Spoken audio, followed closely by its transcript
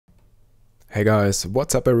Hey guys,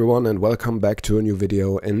 what's up everyone and welcome back to a new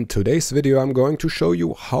video. In today's video I'm going to show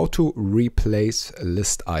you how to replace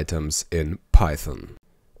list items in Python.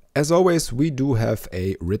 As always, we do have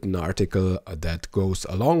a written article that goes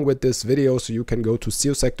along with this video, so you can go to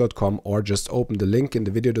ezoic.com or just open the link in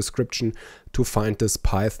the video description to find this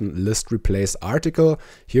Python list replace article.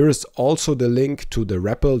 Here is also the link to the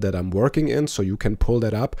REPL that I'm working in, so you can pull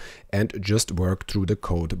that up and just work through the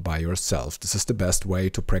code by yourself. This is the best way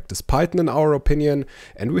to practice Python in our opinion,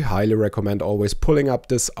 and we highly recommend always pulling up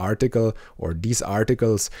this article or these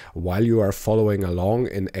articles while you are following along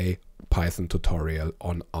in a Python tutorial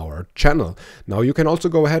on our channel. Now you can also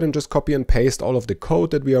go ahead and just copy and paste all of the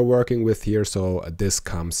code that we are working with here, so this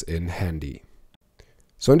comes in handy.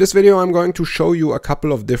 So in this video I'm going to show you a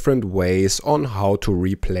couple of different ways on how to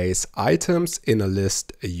replace items in a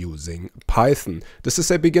list using Python. This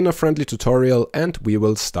is a beginner-friendly tutorial and we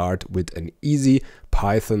will start with an easy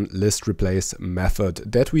Python list replace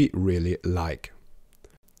method that we really like.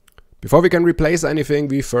 Before we can replace anything,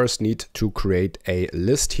 we first need to create a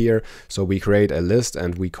list here. So we create a list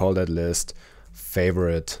and we call that list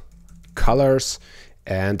favorite colors,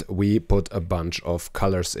 and we put a bunch of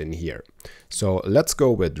colors in here. So let's go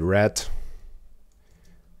with red,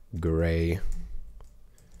 gray,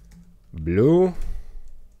 blue,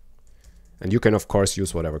 and you can of course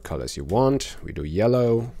use whatever colors you want. We do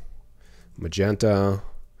yellow, magenta,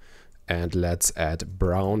 and let's add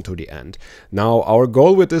brown to the end. Now our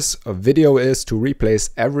goal with this video is to replace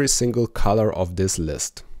every single color of this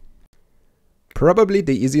list. Probably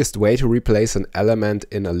the easiest way to replace an element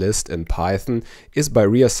in a list in Python is by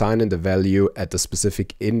reassigning the value at the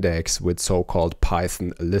specific index with so-called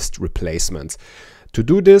Python list replacements. To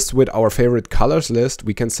do this with our favorite colors list,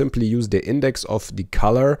 we can simply use the index of the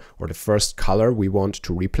color or the first color we want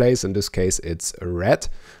to replace. In this case it's red,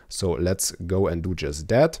 so let's go and do just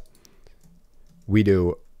that. We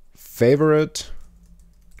do favorite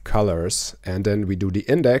colors and then we do the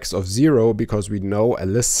index of 0 because we know a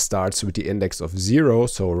list starts with the index of 0,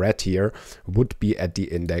 so red here would be at the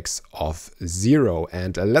index of 0.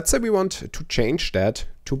 And let's say we want to change that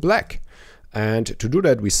to black. And to do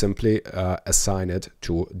that we simply assign it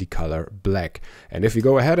to the color black. And if we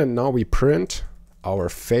go ahead and now we print our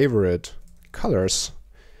favorite colors,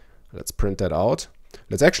 let's print that out.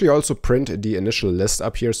 Let's actually also print the initial list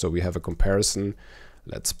up here so we have a comparison.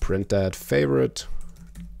 Let's print that favorite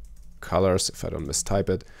colors, if I don't mistype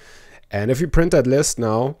it. And if we print that list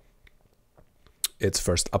now, it's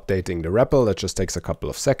first updating the REPL. That just takes a couple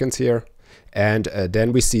of seconds here. And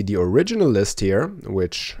then we see the original list here,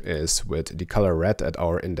 which is with the color red at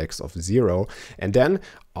our index of 0. And then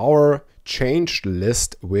our changed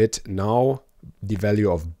list with now the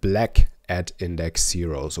value of black at index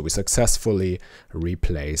 0. So we successfully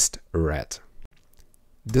replaced red.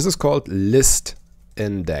 This is called list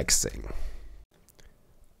indexing.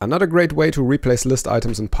 Another great way to replace list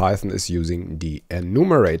items in Python is using the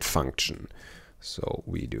enumerate function. So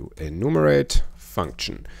we do enumerate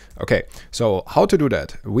function. Okay, so how to do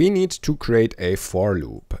that? We need to create a for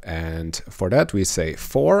loop, and for that we say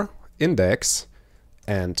for index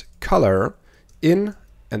and color in,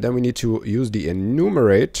 and then we need to use the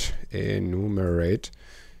enumerate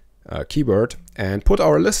keyword and put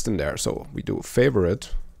our list in there. So we do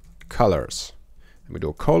favorite colors, and we do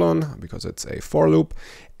a colon because it's a for loop,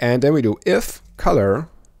 and then we do if color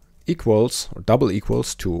equals or double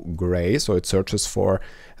equals to gray, so it searches for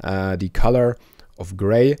the color of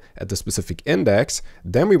gray at the specific index.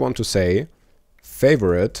 Then we want to say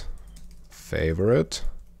favorite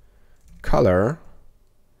colors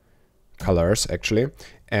actually,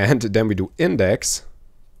 and then we do index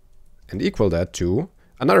and equal that to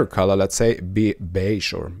another color, let's say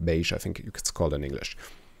beige, or beige I think it's called in English.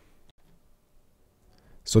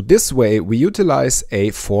 So this way we utilize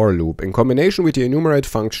a for loop in combination with the enumerate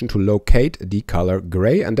function to locate the color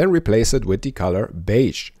gray and then replace it with the color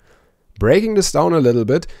beige. Breaking this down a little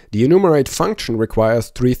bit, the enumerate function requires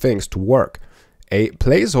three things to work. A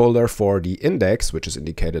placeholder for the index, which is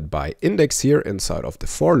indicated by index here inside of the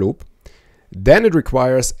for loop. Then it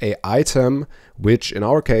requires an item, which in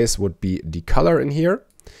our case would be the color in here.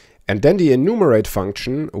 And then the enumerate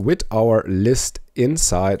function with our list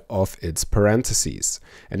inside of its parentheses.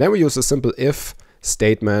 And then we use a simple if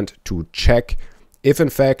statement to check if in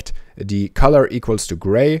fact the color equals to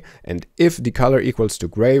gray. And if the color equals to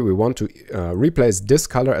gray, we want to replace this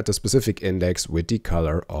color at the specific index with the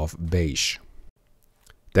color of beige.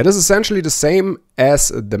 That is essentially the same as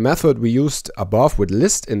the method we used above with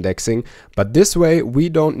list indexing, but this way we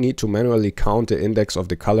don't need to manually count the index of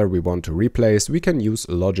the color we want to replace. We can use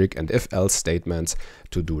logic and if-else statements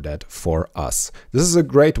to do that for us. This is a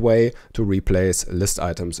great way to replace list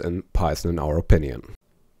items in Python in our opinion.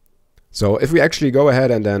 So if we actually go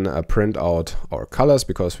ahead and then print out our colors,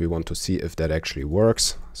 because we want to see if that actually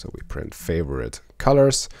works. So we print favorite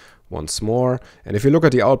colors once more, and if you look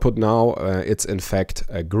at the output now, it's in fact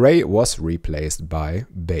gray was replaced by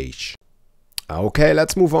beige. Okay,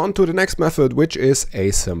 let's move on to the next method, which is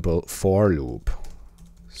a simple for loop.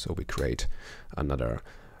 So we create another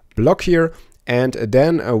block here, and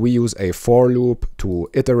then we use a for loop to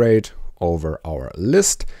iterate over our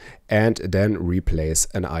list and then replace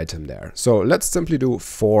an item there. So let's simply do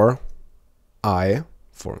for I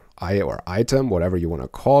or item, whatever you want to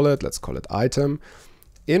call it. Let's call it item.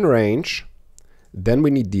 In range, then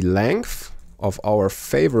we need the length of our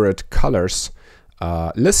favorite colors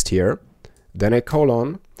list here, then a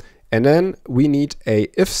colon, and then we need a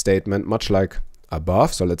if statement, much like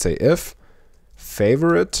above. So let's say if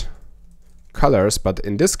favorite colors, but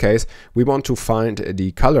in this case we want to find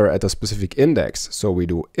the color at a specific index. So we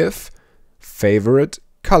do if favorite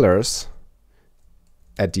colors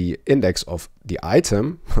at the index of the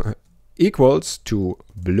item equals to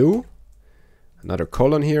blue, another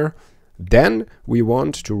colon here. Then we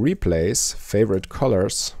want to replace favorite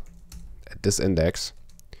colors at this index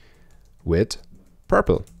with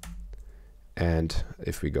purple. And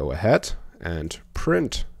if we go ahead and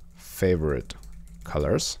print favorite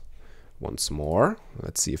colors once more,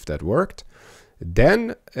 let's see if that worked,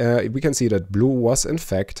 then we can see that blue was in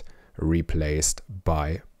fact replaced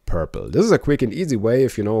by purple. This is a quick and easy way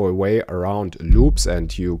if you know a way around loops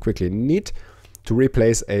and you quickly need to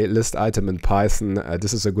replace a list item in Python.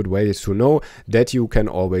 This is a good way to know that you can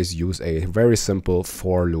always use a very simple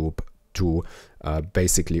for loop to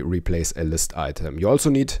basically replace a list item. You also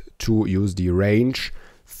need to use the range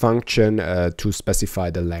function to specify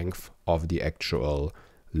the length of the actual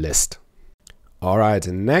list. Alright,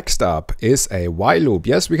 next up is a while loop.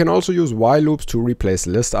 Yes, we can also use while loops to replace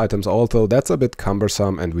list items, although that's a bit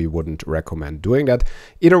cumbersome and we wouldn't recommend doing that.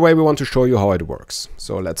 Either way, we want to show you how it works.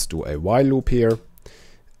 So let's do a while loop here.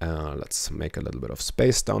 Let's make a little bit of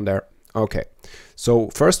space down there. Okay, so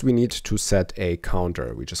first we need to set a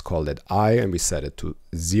counter. We just called it I and we set it to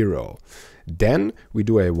 0. Then we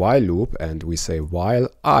do a while loop and we say while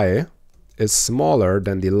I is smaller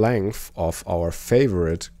than the length of our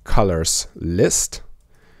favorite colors list,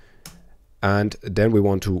 and then we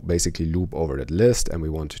want to basically loop over that list and we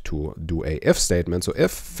want to do a if statement. So if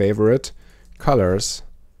favorite colors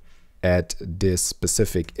at this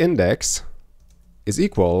specific index is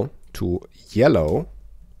equal to yellow,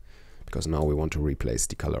 because now we want to replace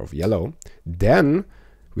the color of yellow, then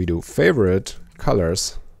we do favorite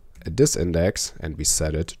colors at this index and we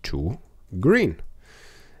set it to green.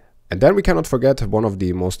 And then we cannot forget one of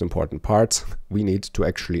the most important parts. We need to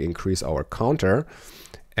actually increase our counter.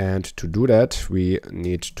 And to do that, we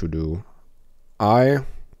need to do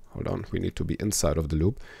we need to be inside of the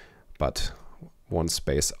loop, but one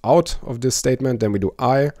space out of this statement. Then we do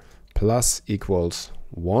I plus equals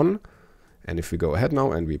 1. And if we go ahead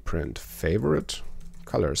now and we print favorite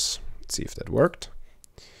colors, let's see if that worked.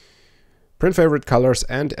 Print favorite colors,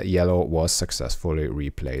 and yellow was successfully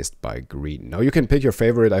replaced by green. Now you can pick your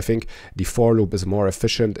favorite. I think the for loop is more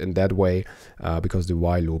efficient in that way because the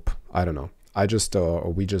while loop, I don't know.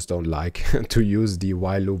 We just don't like to use the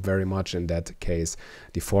while loop very much in that case.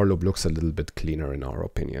 The for loop looks a little bit cleaner in our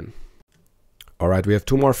opinion. Alright, we have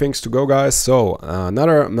 2 more things to go, guys. So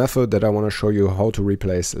another method that I want to show you how to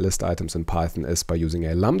replace list items in Python is by using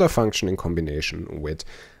a lambda function in combination with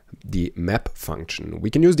the map function. We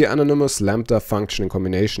can use the anonymous lambda function in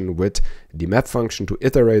combination with the map function to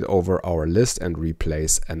iterate over our list and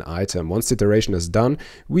replace an item. Once the iteration is done,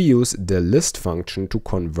 we use the list function to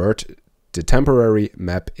convert the temporary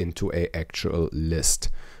map into an actual list.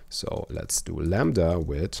 So let's do lambda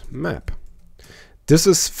with map. This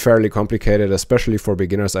is fairly complicated, especially for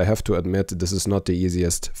beginners. I have to admit, this is not the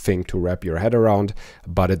easiest thing to wrap your head around,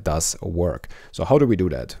 but it does work. So how do we do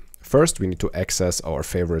that? First, we need to access our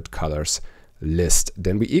favorite colors list.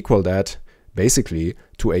 Then we equal that basically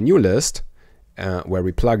to a new list where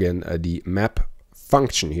we plug in the map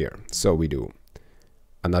function here. So we do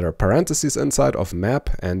another parenthesis inside of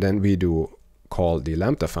map, and then we do call the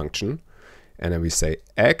lambda function, and then we say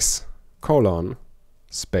x colon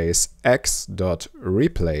space x dot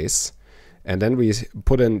replace, and then we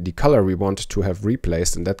put in the color we want to have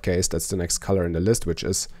replaced. In that case, that's the next color in the list, which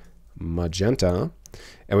is magenta.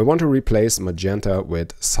 and we want to replace magenta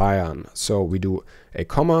with cyan. So we do a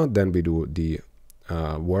comma, then we do the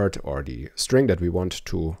word or the string that we want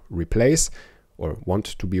to replace or want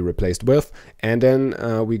to be replaced with, and then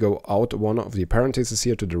we go out one of the parentheses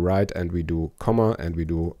here to the right, and we do comma, and we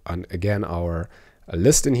do again our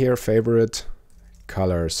list in here, favorite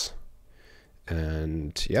colors,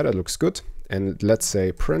 and yeah, that looks good. And let's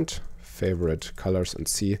say print favorite colors and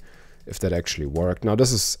see if that actually worked. Now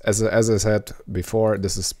this is, as I said before,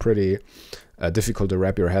 this is pretty difficult to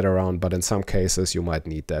wrap your head around, but in some cases you might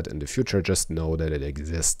need that in the future. Just know that it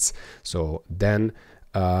exists. So then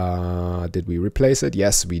did we replace it?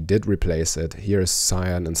 Yes, we did replace it. Here is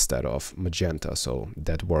cyan instead of magenta, so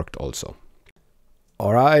that worked also.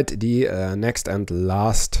 All right, the next and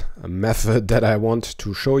last method that I want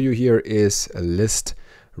to show you here is a list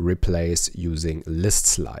replace using list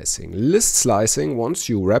slicing. List slicing, once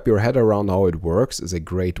you wrap your head around how it works, is a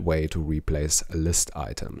great way to replace list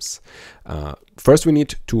items. First, we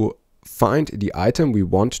need to find the item we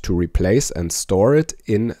want to replace and store it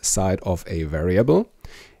inside of a variable.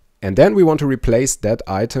 And then we want to replace that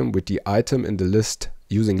item with the item in the list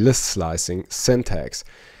using list slicing syntax.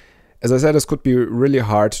 As I said, this could be really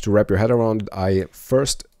hard to wrap your head around. I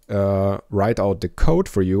first write out the code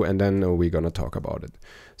for you, and then we're gonna talk about it.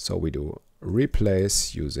 So we do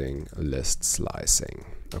replace using list slicing.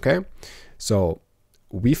 Okay, so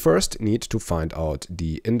we first need to find out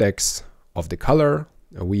the index of the color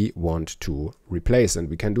we want to replace, and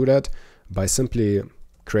we can do that by simply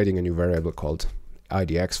creating a new variable called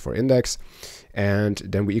idx for index, and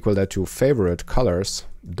then we equal that to favorite colors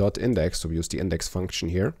dot index. So we use the index function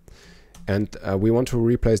here, and we want to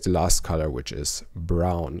replace the last color, which is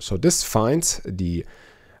brown. So this finds the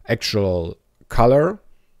actual color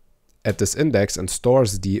at this index and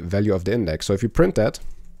stores the value of the index. So if you print that,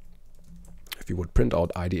 if you would print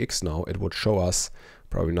out idx now, it would show us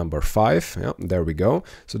probably number 5. Yeah, there we go.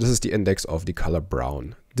 So this is the index of the color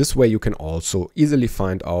brown. This way you can also easily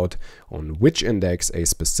find out on which index a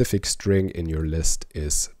specific string in your list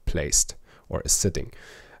is placed or is sitting.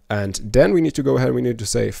 And then we need to go ahead, we need to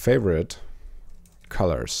say favorite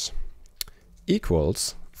colors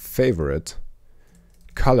equals favorite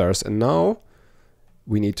colors. And now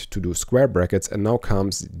we need to do square brackets, and now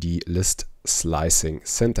comes the list slicing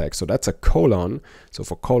syntax. So that's a colon. So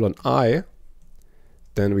for colon I,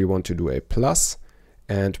 then we want to do a plus,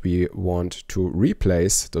 and we want to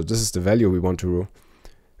replace. So this is the value we want to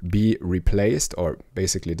be replaced, or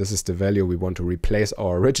basically this is the value we want to replace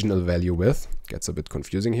our original value with. Gets a bit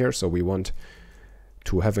confusing here. So we want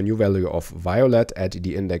to have a new value of violet at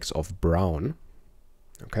the index of brown.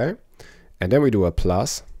 Okay, and then we do a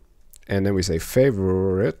plus, and then we say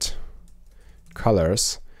favorite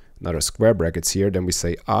colors, another square brackets here, then we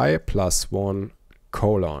say I plus 1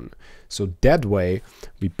 colon. So that way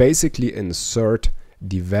we basically insert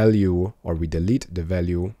the value, or we delete the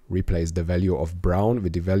value, replace the value of brown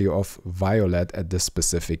with the value of violet at this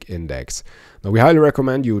specific index. Now we highly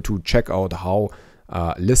recommend you to check out how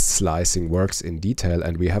list slicing works in detail,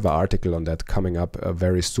 and we have an article on that coming up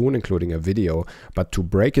very soon, including a video. But to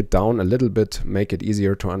break it down a little bit, make it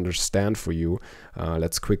easier to understand for you,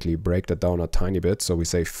 let's quickly break that down a tiny bit. So we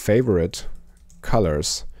say favorite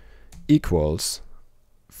colors equals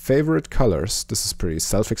favorite colors. This is pretty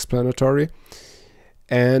self-explanatory.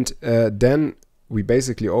 And then we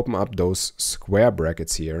basically open up those square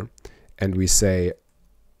brackets here, and we say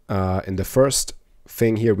in the first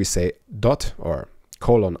thing here we say dot or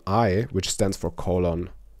colon I, which stands for colon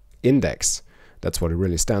index. That's what it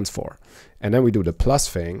really stands for. And then we do the plus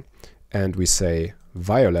thing, and we say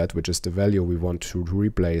violet, which is the value we want to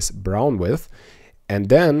replace brown with. And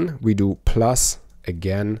then we do plus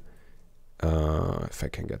again, if I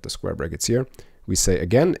can get the square brackets here, we say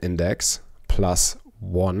again index plus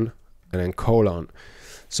 1 and then colon.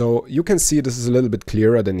 So you can see this is a little bit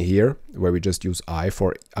clearer than here, where we just use I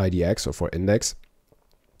for idx or for index.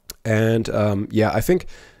 And yeah, I think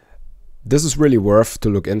this is really worth to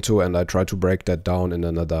look into, and I try to break that down in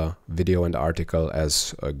another video and article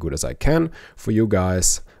as good as I can for you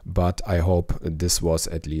guys. But I hope this was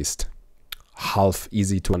at least half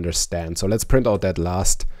easy to understand. So let's print out that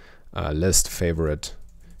last list favorite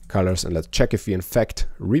colors, and let's check if we in fact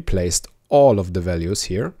replaced all of the values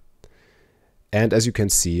here. And as you can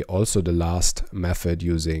see, also the last method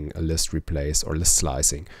using a list replace or list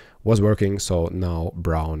slicing was working. So now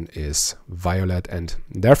brown is violet, and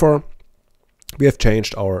therefore we have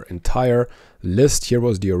changed our entire list. Here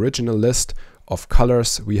was the original list of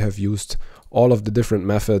colors. We have used all of the different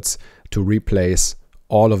methods to replace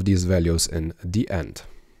all of these values in the end.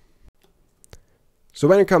 So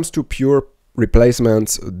when it comes to pure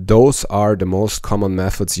replacements, those are the most common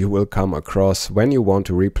methods you will come across when you want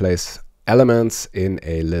to replace elements in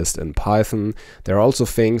a list in Python. There are also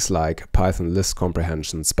things like Python list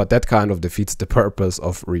comprehensions, but that kind of defeats the purpose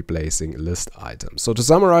of replacing list items. So to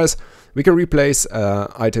summarize, we can replace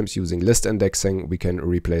items using list indexing. We can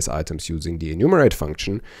replace items using the enumerate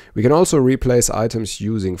function. We can also replace items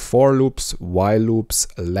using for loops, while loops,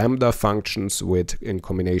 lambda functions in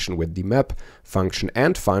combination with the map function.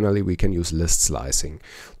 And finally, we can use list slicing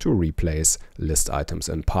to replace list items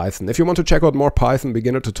in Python. If you want to check out more Python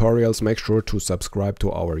beginner tutorials, make sure to subscribe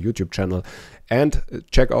to our YouTube channel and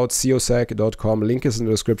check out cosec.com. Link is in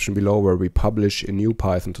the description below, where we publish new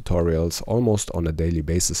Python tutorials almost on a daily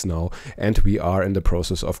basis now. And we are in the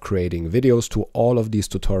process of creating videos to all of these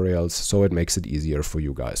tutorials, so it makes it easier for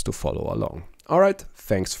you guys to follow along. All right,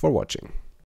 thanks for watching.